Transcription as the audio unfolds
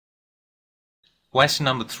Question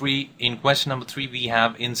number 3. In question number 3 we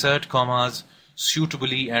have insert commas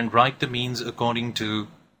suitably and write the names according to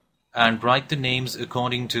Indian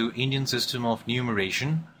system of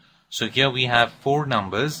numeration. So here we have 4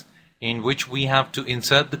 numbers in which we have to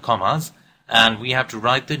insert the commas and we have to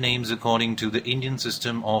write the names according to the Indian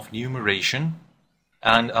system of numeration.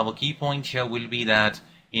 And our key point here will be that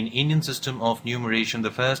in Indian system of numeration,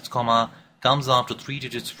 the first comma comes after 3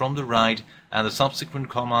 digits from the right and the subsequent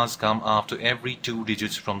commas come after every 2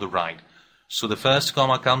 digits from the right. So the first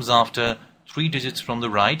comma comes after 3 digits from the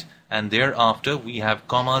right and thereafter we have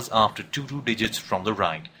commas after 2 digits from the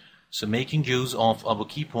right. So making use of our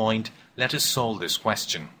key point, let us solve this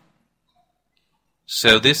question.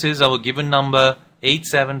 So this is our given number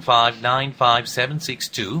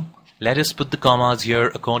 875956762. Let us put the commas here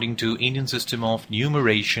according to Indian system of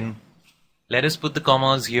numeration.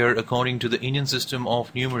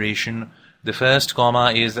 The first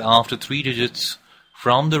comma is after 3 digits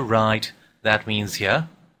from the right, that means here.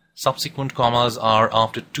 Subsequent commas are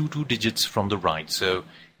after 2 digits from the right. So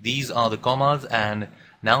these are the commas, and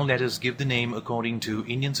now let us give the name according to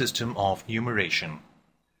Indian system of numeration.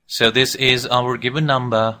 So this is our given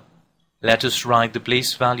number. Let us write the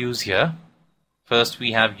place values here. First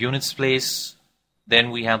we have units place, then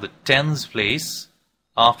we have the tens place,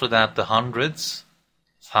 after that the hundreds,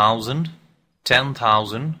 thousand,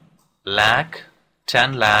 10,000, lakh,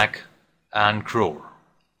 10 lakh, and crore.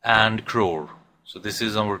 So this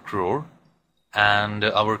is our crore, and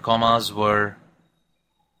our commas were,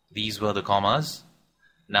 these were the commas.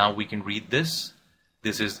 Now we can read this.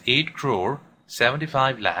 This is 8 crore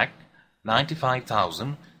 75 lakh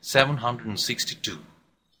 95,762.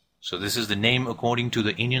 So this is the name according to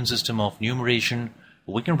the Indian system of numeration.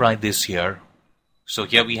 We can write this here. So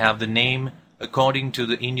here we have the name according to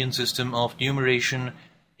the Indian system of numeration,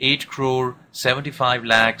 8 crore 75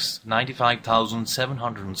 lakhs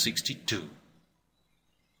 95,762.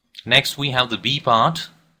 Next we have the B part.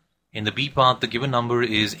 In the B part the given number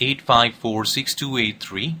is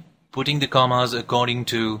 8546283. Putting the commas according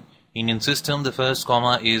to Indian system, the first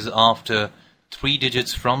comma is after 3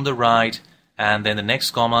 digits from the right and then the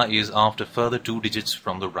next comma is after further 2 digits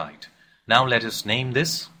from the right. Now let us name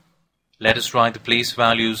this. Let us write the place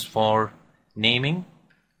values for naming.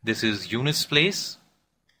 This is units place.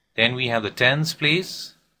 Then we have the tens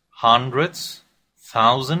place, hundreds,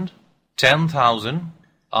 thousand, 10,000.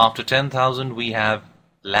 After 10,000 we have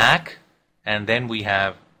lakh, and then we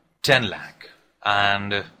have 10 lakh.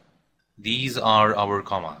 And these are our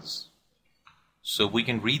commas. So we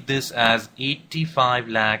can read this as 85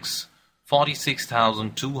 lakhs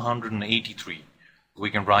 46,283.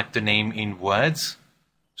 We can write the name in words.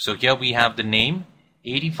 So here we have the name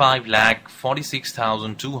 85 lakh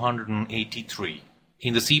 46,283.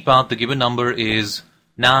 In the C part the given number is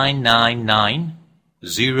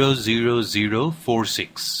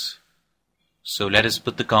 999,00046. So let us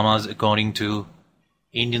put the commas according to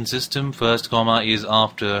Indian system. First comma is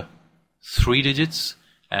after 3 digits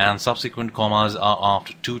and subsequent commas are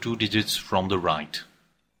after 2 digits from the right.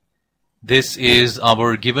 This is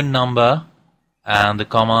our given number and the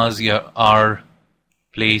commas here are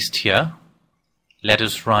placed here. Let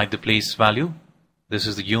us write the place value. This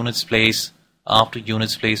is the units place. After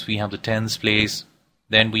units place we have the tens place,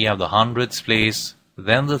 then we have the hundreds place,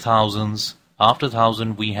 then the thousands. After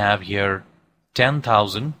 1,000 we have here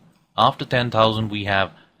 10,000. After 10,000 we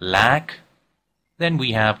have lakh, then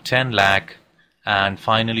we have 10 lakh, and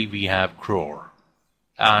finally we have crore.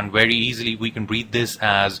 And very easily we can read this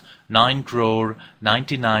as 9 crore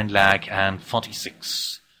 99 lakh and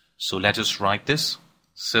 46. So let us write this.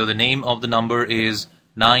 So the name of the number is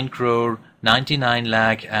 9 crore 99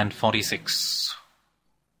 lakh and 46.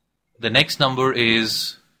 The next number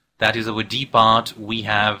is, that is our D part. We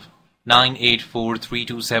have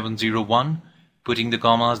 984327001. Putting the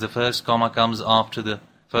commas, the first comma comes after the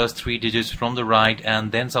first 3 digits from the right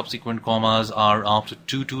and then subsequent commas are after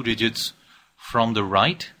 2 digits from the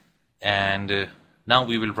right. And now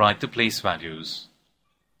we will write the place values.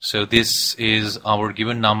 So this is our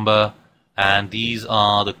given number and these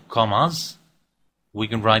are the commas. We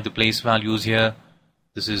can write the place values here.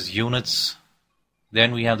 This is units,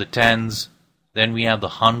 then we have the tens, then we have the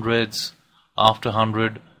hundreds. After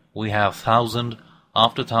 100 we have 1,000.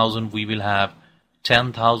 After 1,000 we will have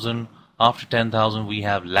 10,000. After 10,000 we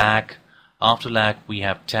have lakh. After lakh we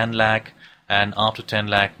have 10 lakh, and after 10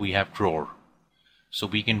 lakh we have crore. So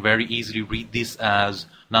we can very easily read this as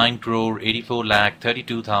 9 crore 84 lakh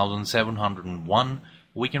 32,701.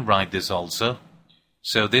 We can write this also.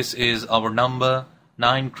 So this is our number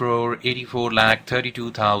 9 crore 84 lakh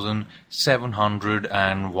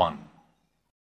 32,701.